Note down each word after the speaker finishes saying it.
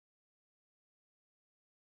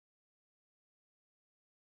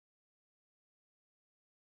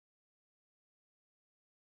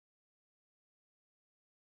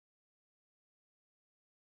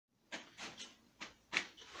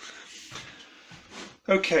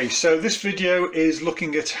Okay, so this video is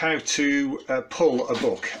looking at how to pull a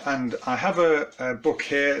book, and I have a book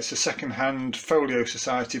here. It's a second-hand Folio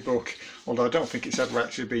Society book, although I don't think it's ever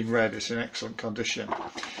actually been read. It's in excellent condition.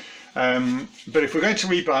 But if we're going to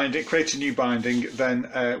rebind it, create a new binding,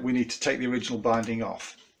 then we need to take the original binding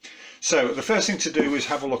off. So the first thing to do is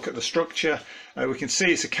have a look at the structure. We can see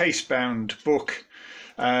it's a case-bound book,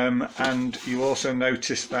 and you also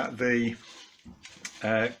notice that the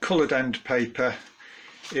coloured end paper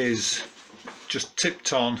is just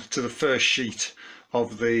tipped on to the first sheet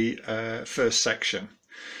of the first section.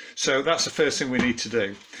 So that's the first thing we need to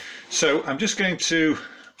do. So I'm just going to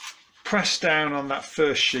press down on that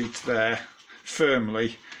first sheet there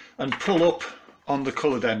firmly and pull up on the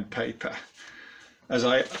coloured end paper as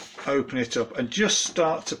I open it up, and just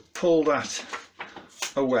start to pull that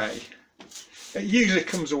away. It usually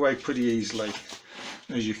comes away pretty easily,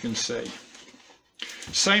 as you can see.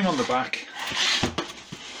 Same on the back.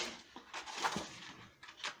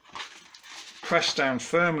 Press down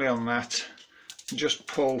firmly on that and just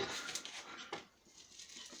pull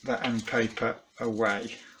that end paper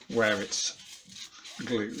away where it's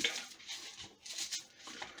glued.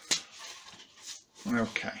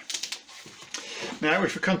 Okay. Now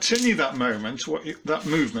if we continue that movement,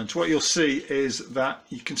 what you'll see is that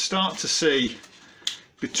you can start to see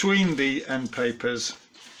between the end papers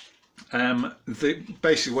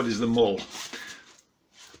basically what is the mull,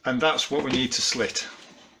 and that's what we need to slit.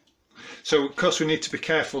 So of course we need to be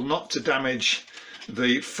careful not to damage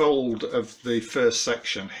the fold of the first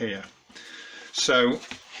section here. So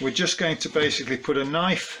we're just going to basically put a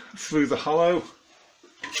knife through the hollow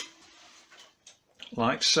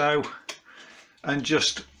like so, and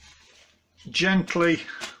just gently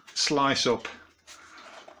slice up.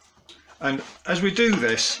 And as we do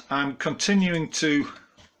this, I'm continuing to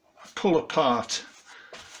pull apart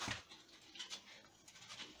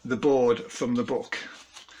the board from the book,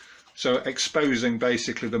 so exposing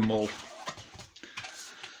basically the mull.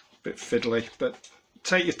 Bit fiddly, but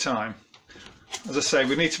take your time. As I say,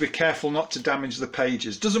 we need to be careful not to damage the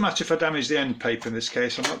pages. Doesn't matter if I damage the end paper in this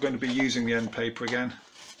case. I'm not going to be using the end paper again.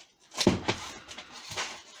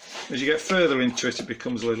 As you get further into it, it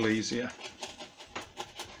becomes a little easier.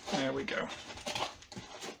 There we go.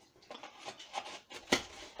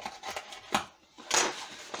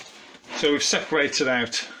 So we've separated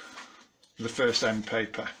out the first end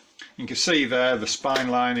paper. You can see there the spine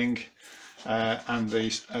lining and the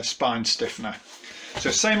spine stiffener. So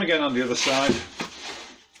same again on the other side.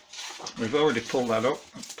 We've already pulled that up.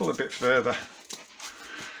 Let's pull a bit further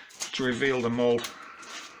to reveal the mull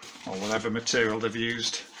or whatever material they've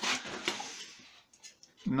used.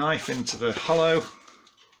 Knife into the hollow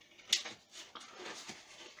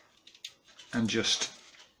and just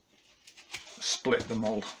split the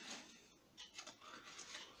mull.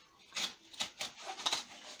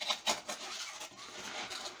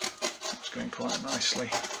 It's going quite nicely.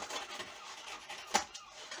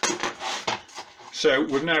 So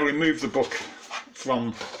we've now removed the book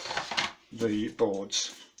from the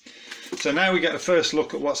boards. So now we get a first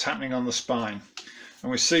look at what's happening on the spine,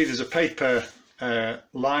 and we see there's a paper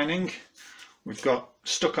lining. We've got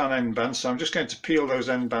stuck on end bands, so I'm just going to peel those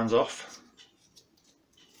end bands off.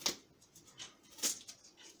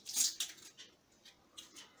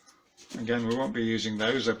 Again, we won't be using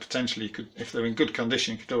those, though potentially you could, if they're in good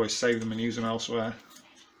condition, you could always save them and use them elsewhere.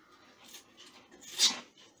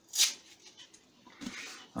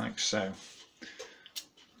 Like so.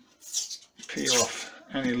 Peel off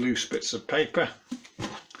any loose bits of paper.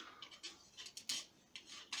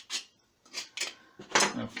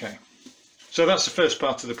 Okay, so that's the first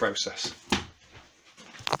part of the process.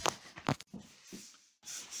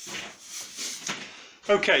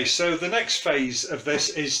 Okay, so the next phase of this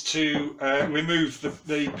is to remove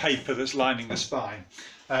the paper that's lining the spine.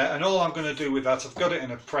 And all I'm going to do with that, I've got it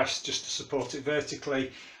in a press just to support it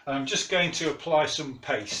vertically, and I'm just going to apply some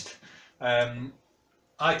paste.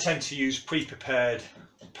 I tend to use pre-prepared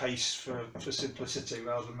paste for simplicity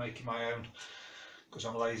rather than making my own, because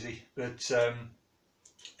I'm lazy, but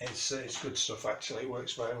it's good stuff actually. It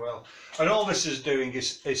works very well. And all this is doing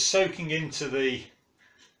is soaking into the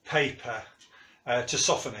paper to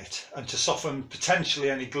soften it, and to soften potentially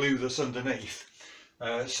any glue that's underneath,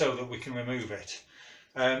 so that we can remove it.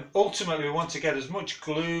 Ultimately we want to get as much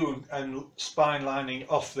glue and spine lining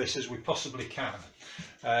off this as we possibly can,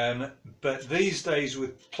 but these days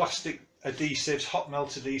with plastic adhesives, hot melt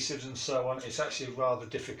adhesives and so on, it's actually rather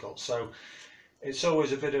difficult, so it's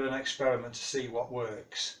always a bit of an experiment to see what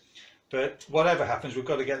works. But whatever happens, we've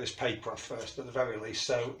got to get this paper off first at the very least,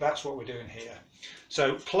 so that's what we're doing here.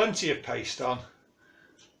 So plenty of paste on,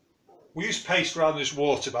 We use paste rather than just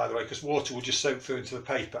water, by the way, because water will just soak through into the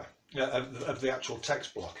paper of the actual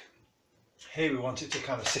text block. Here we want it to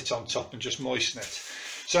kind of sit on top and just moisten it.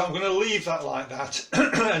 So I'm going to leave that like that,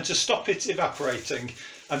 and to stop it evaporating,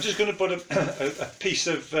 I'm just going to put a piece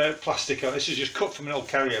of plastic on. This is just cut from an old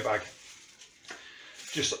carrier bag,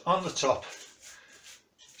 just on the top.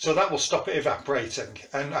 So that will stop it evaporating,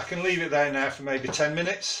 and I can leave it there now for maybe 10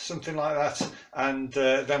 minutes, something like that, and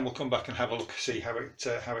then we'll come back and have a look, see how it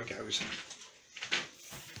goes.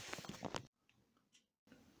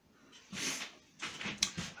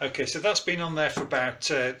 Okay, so that's been on there for about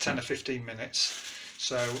 10 or 15 minutes.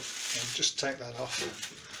 So I'll just take that off.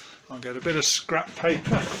 I'll get a bit of scrap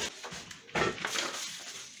paper.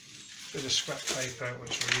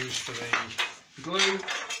 Which we'll use for the glue.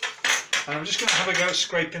 And I'm just going to have a go at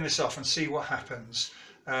scraping this off and see what happens.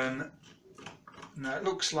 Now it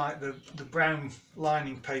looks like the brown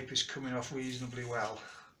lining paper is coming off reasonably well.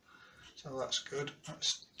 So that's good.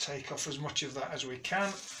 Let's take off as much of that as we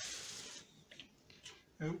can.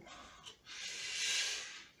 Ooh.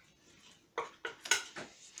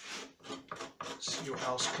 Let's see what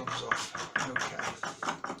else comes off. Okay.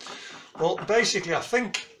 Well, basically I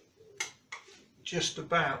think just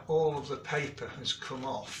about all of the paper has come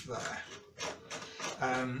off there.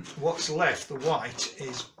 What's left, the white,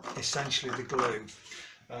 is essentially the glue,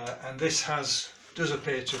 and this does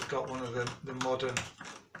appear to have got one of the modern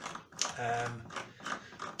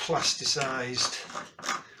plasticized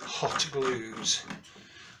hot glues,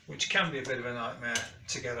 which can be a bit of a nightmare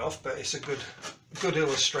to get off, but it's a good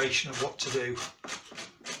illustration of what to do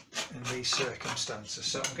in these circumstances.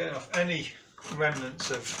 So I'm getting off any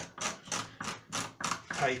remnants of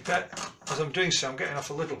paper. As I'm doing so, I'm getting off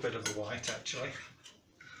a little bit of the white actually.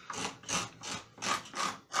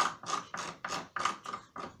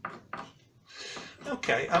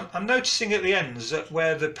 Okay, I'm noticing at the ends that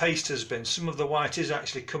where the paste has been, some of the white is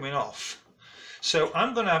actually coming off. So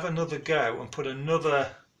I'm going to have another go and put another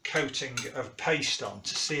coating of paste on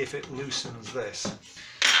to see if it loosens this,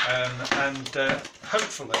 and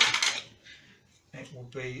hopefully it will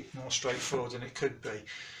be more straightforward than it could be.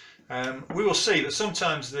 We will see, but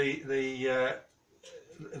sometimes the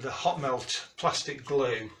hot melt plastic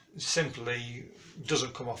glue simply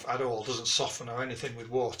doesn't come off at all, doesn't soften or anything with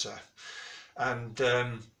water, and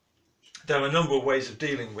there are a number of ways of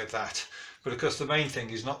dealing with that, but of course the main thing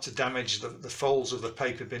is not to damage the folds of the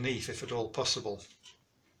paper beneath if at all possible.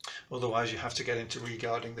 Otherwise you have to get into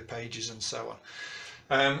reguarding the pages and so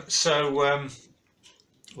on.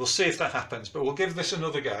 We'll see if that happens, but we'll give this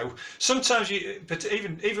another go. Sometimes but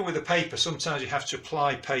even with the paper, sometimes you have to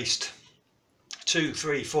apply paste 2,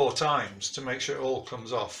 3, 4 times to make sure it all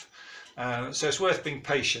comes off. So it's worth being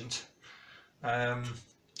patient.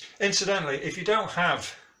 Incidentally, if you don't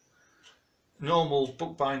have normal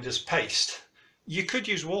bookbinder's paste, you could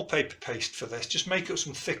use wallpaper paste for this. Just make up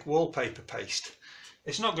some thick wallpaper paste.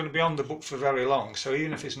 It's not going to be on the book for very long, so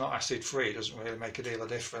even if it's not acid free, it doesn't really make a deal of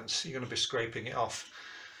difference. You're going to be scraping it off.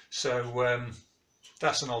 So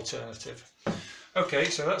that's an alternative. Okay,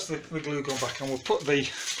 so that's the glue gone back on. We'll put the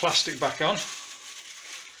plastic back on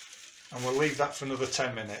and we'll leave that for another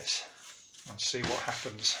 10 minutes and see what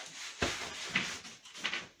happens.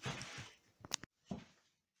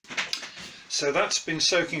 So that's been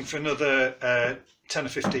soaking for another 10 or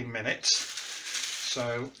 15 minutes.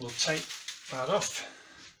 So we'll take that off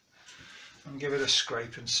and give it a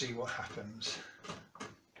scrape and see what happens.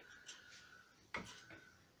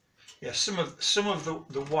 Yeah, some of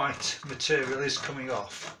the white material is coming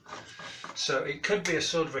off, so it could be a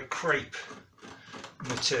sort of a crepe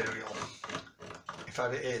material. In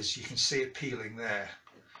fact it is, you can see it peeling there,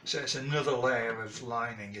 so it's another layer of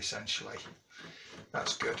lining essentially.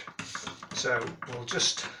 That's good. So we'll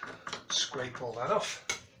just scrape all that off,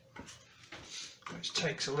 which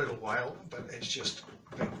takes a little while, but it's just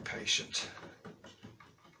being patient.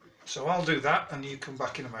 So I'll do that and you come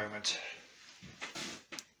back in a moment.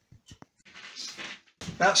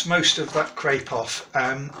 That's most of that crepe off.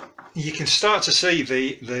 You can start to see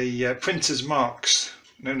the printer's marks,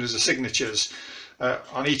 known as the signatures,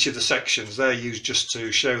 on each of the sections. They're used just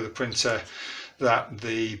to show the printer that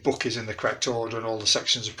the book is in the correct order and all the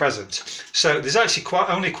sections are present. So there's actually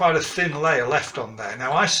only quite a thin layer left on there.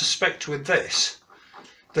 Now I suspect with this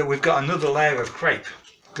that we've got another layer of crepe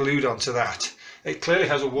glued onto that. It clearly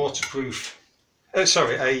has a waterproof, a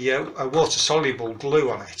water-soluble glue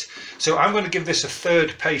on it. So I'm going to give this a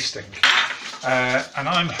third pasting, and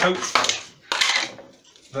I'm hopeful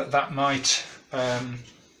that that might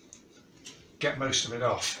get most of it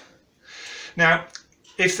off. Now,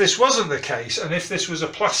 if this wasn't the case, and if this was a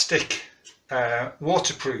plastic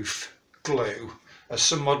waterproof glue, as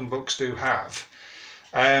some modern books do have.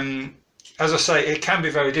 As I say, it can be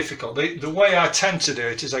very difficult. The way I tend to do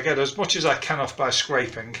it is I get as much as I can off by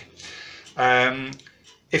scraping.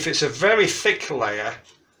 If it's a very thick layer,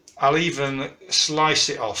 I'll even slice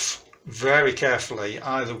it off very carefully,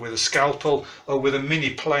 either with a scalpel or with a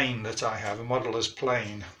mini plane that I have, a modeller's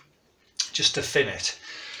plane, just to thin it.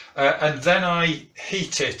 And then I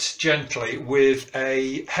heat it gently with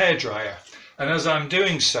a hairdryer. And as I'm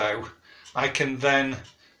doing so, I can then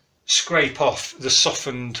scrape off the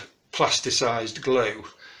softened plasticized glue,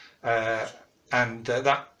 and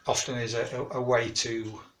that often is a way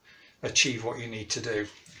to achieve what you need to do.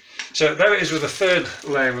 So there it is with a third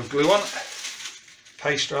layer of glue on,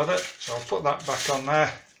 paste rather. So I'll put that back on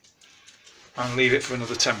there and leave it for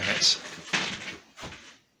another 10 minutes.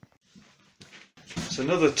 It's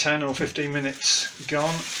another 10 or 15 minutes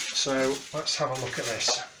gone, so let's have a look at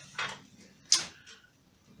this.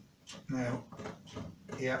 Now,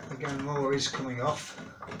 yeah, again, more is coming off.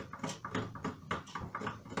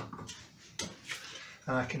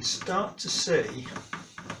 And I can start to see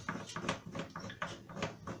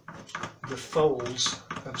the folds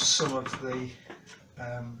of some of the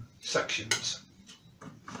sections.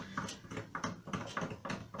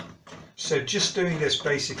 So just doing this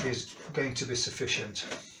basically is going to be sufficient.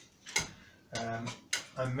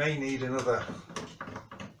 I may need another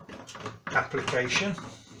application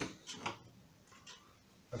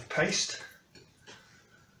of paste.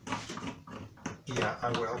 Yeah,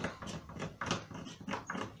 I will.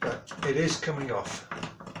 But it is coming off.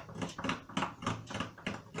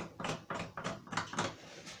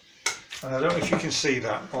 And I don't know if you can see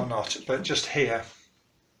that or not, but just here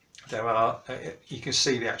there are, you can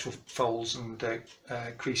see the actual folds and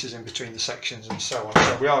creases in between the sections and so on.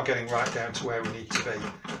 So we are getting right down to where we need to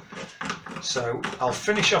be. So I'll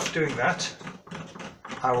finish off doing that.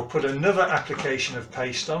 I will put another application of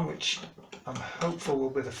paste on, which I'm hopeful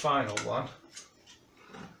will be the final one.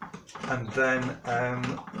 And then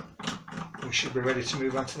we should be ready to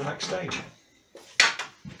move on to the next stage.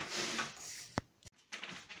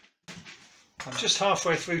 I'm just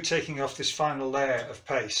halfway through taking off this final layer of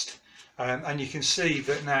paste, and you can see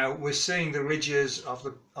that now we're seeing the ridges of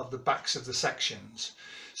the backs of the sections.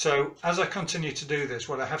 So as I continue to do this,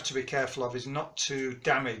 what I have to be careful of is not to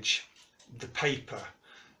damage the paper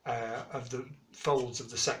of the folds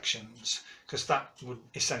of the sections, because that would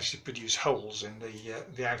essentially produce holes in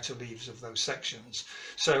the outer leaves of those sections.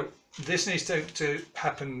 So this needs to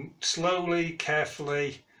happen slowly,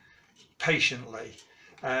 carefully, patiently.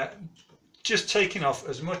 Just taking off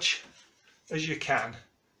as much as you can,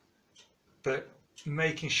 but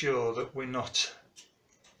making sure that we're not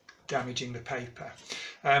damaging the paper.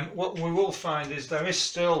 What we will find is there is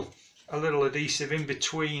still a little adhesive in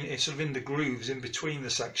between, it's sort of in the grooves in between the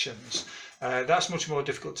sections. That's much more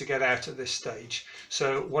difficult to get out at this stage.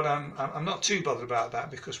 So what I'm not too bothered about that,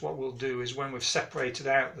 because what we'll do is when we've separated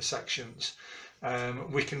out the sections,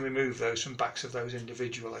 we can remove those from backs of those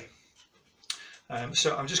individually.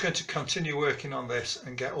 So I'm just going to continue working on this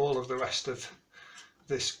and get all of the rest of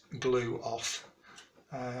this glue off,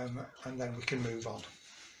 and then we can move on.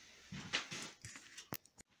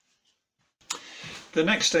 The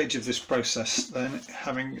next stage of this process then,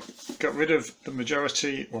 having got rid of the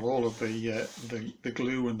majority or all of the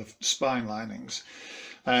glue and the spine linings,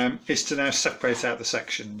 is to now separate out the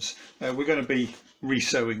sections. We're going to be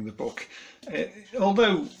resewing the book.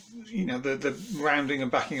 Although, you know, the rounding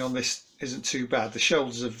and backing on this isn't too bad. The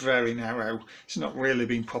shoulders are very narrow. It's not really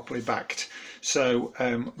been properly backed. So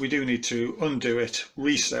we do need to undo it,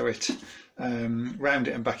 resew it, round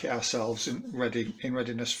it and back it ourselves in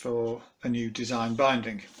readiness for a new design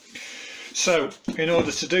binding. So in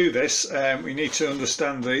order to do this, we need to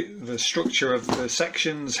understand the structure of the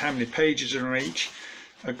sections, how many pages are in each.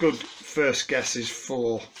 A good first guess is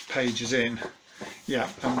 4 pages in. Yeah,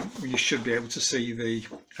 and you should be able to see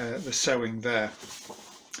the sewing there.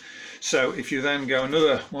 So if you then go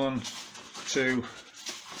another 1, 2,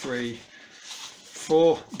 3,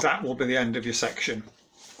 4, that will be the end of your section.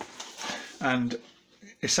 And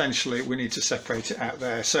essentially we need to separate it out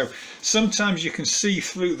there. So sometimes you can see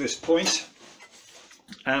through this point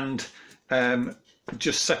and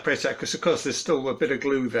just separate it out, because of course there's still a bit of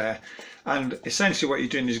glue there, and essentially what you're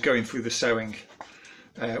doing is going through the sewing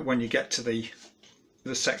when you get to the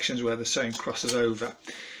sections where the sewing crosses over.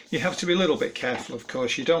 You have to be a little bit careful, of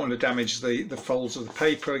course. You don't want to damage the folds of the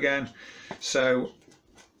paper again, so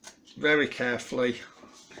very carefully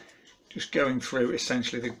just going through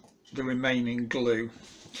essentially the remaining glue.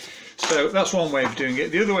 So that's one way of doing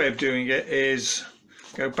it. The other way of doing it is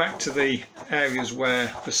go back to the areas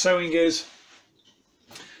where the sewing is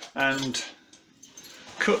and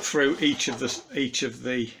cut through each of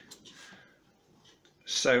the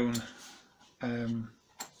sewn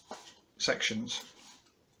sections.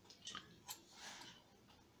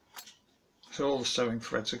 So all the sewing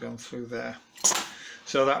threads are gone through there.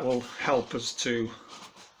 So that will help us to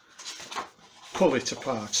pull it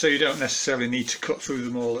apart. So you don't necessarily need to cut through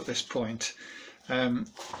them all at this point.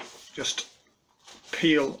 Just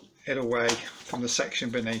peel it away from the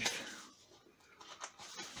section beneath,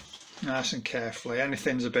 nice and carefully.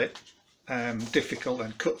 Anything's a bit difficult,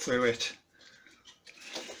 then cut through it.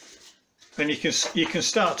 And you can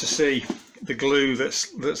start to see the glue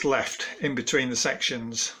that's left in between the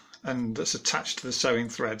sections and that's attached to the sewing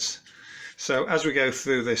threads. So as we go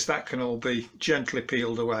through this, that can all be gently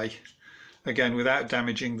peeled away, again without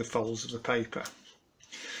damaging the folds of the paper.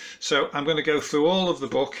 So I'm going to go through all of the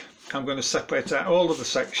book. I'm going to separate out all of the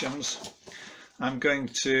sections. I'm going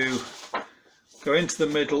to go into the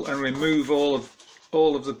middle and remove all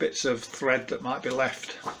of the bits of thread that might be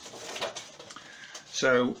left.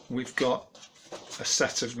 So we've got a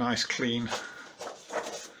set of nice clean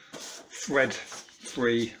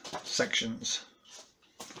thread-free sections.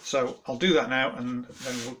 So I'll do that now and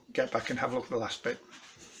then we'll get back and have a look at the last bit.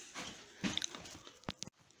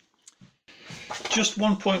 Just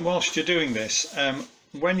one point whilst you're doing this,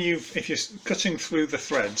 if you're cutting through the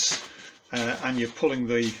threads and you're pulling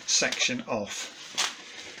the section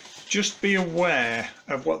off, just be aware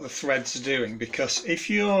of what the threads are doing, because if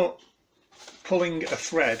you're pulling a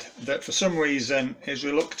thread that for some reason is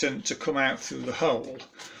reluctant to come out through the hole,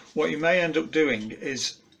 what you may end up doing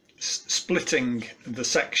is splitting the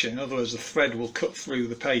section. In other words, the thread will cut through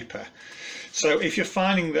the paper. So if you're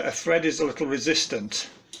finding that a thread is a little resistant,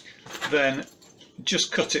 then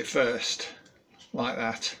just cut it first, like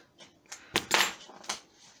that,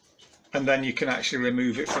 and then you can actually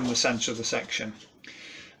remove it from the centre of the section.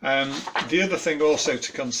 The other thing also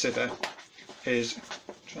to consider is,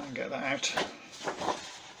 try and get that out,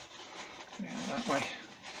 that way.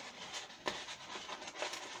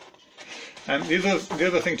 The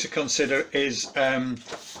other thing to consider is the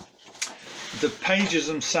pages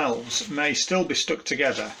themselves may still be stuck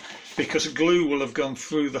together because glue will have gone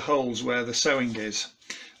through the holes where the sewing is.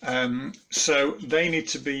 So they need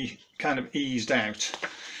to be kind of eased out.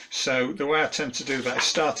 So the way I tend to do that is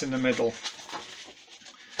start in the middle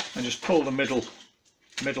and just pull the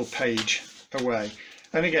middle page away.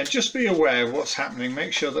 And again, just be aware of what's happening.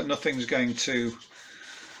 Make sure that nothing's going to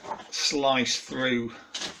slice through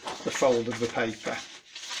the fold of the paper.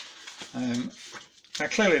 Now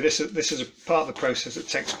clearly this is a part of the process that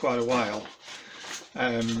takes quite a while.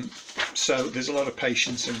 So there's a lot of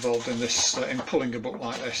patience involved in this, in pulling a book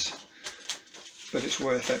like this, but it's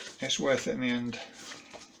worth it. It's worth it in the end.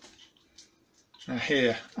 Now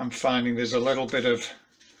here I'm finding there's a little bit of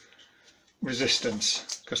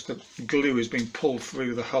resistance because the glue is being pulled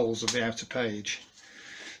through the holes of the outer page.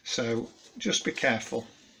 So just be careful.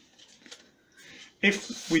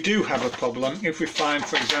 If we do have a problem, if we find,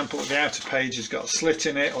 for example, that the outer page has got a slit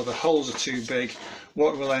in it or the holes are too big,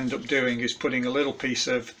 what we'll end up doing is putting a little piece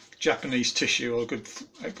of Japanese tissue, or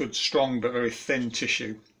a good strong but very thin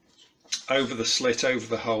tissue, over the slit, over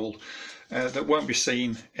the hole, that won't be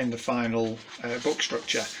seen in the final book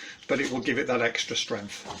structure, but it will give it that extra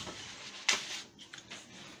strength.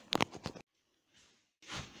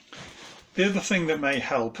 The other thing that may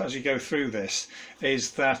help as you go through this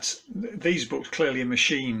is that these books clearly are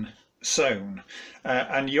machine sewn,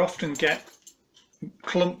 and you often get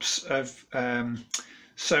clumps of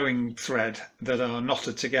sewing thread that are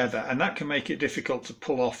knotted together, and that can make it difficult to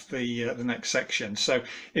pull off the next section. So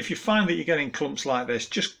if you find that you're getting clumps like this,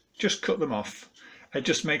 just cut them off. It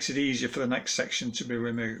just makes it easier for the next section to be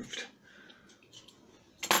removed.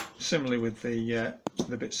 Similarly with the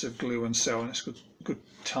bits of glue and so on, it's good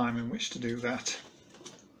time in which to do that.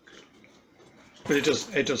 But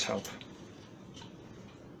it does help.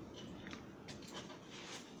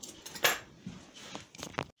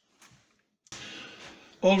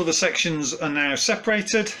 All of the sections are now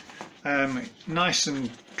separated, nice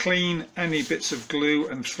and clean. Any bits of glue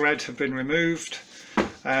and thread have been removed,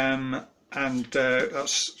 and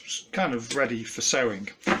that's kind of ready for sewing.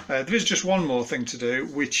 There is just one more thing to do,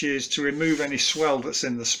 which is to remove any swell that's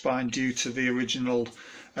in the spine due to the original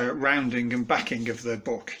rounding and backing of the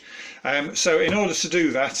book. So in order to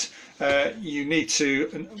do that, you need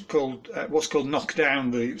to what's called knock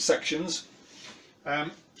down the sections.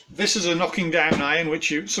 This is a knocking down iron,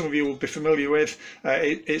 which some of you will be familiar with.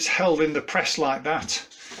 It's held in the press like that.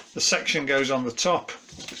 The section goes on the top.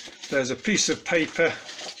 There's a piece of paper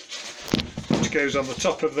which goes on the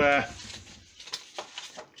top of there,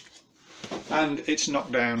 and it's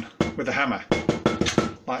knocked down with a hammer.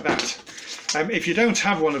 like that. If you don't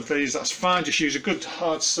have one of these, that's fine, just use a good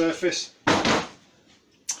hard surface.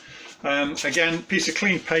 Again, piece of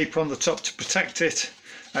clean paper on the top to protect it.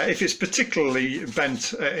 If it's particularly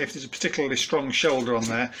bent, if there's a particularly strong shoulder on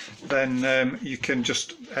there, then you can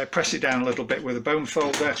just press it down a little bit with a bone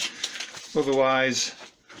folder. Otherwise,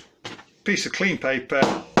 piece of clean paper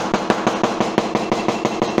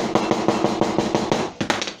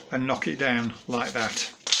and knock it down like that.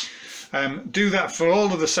 Do that for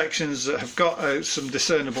all of the sections that have got some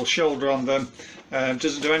discernible shoulder on them.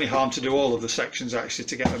 Doesn't do any harm to do all of the sections actually,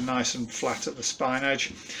 to get them nice and flat at the spine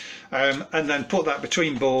edge. And then put that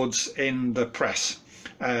between boards in the press,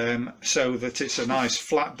 so that it's a nice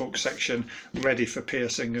flat book section ready for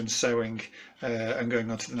piercing and sewing and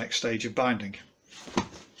going on to the next stage of binding.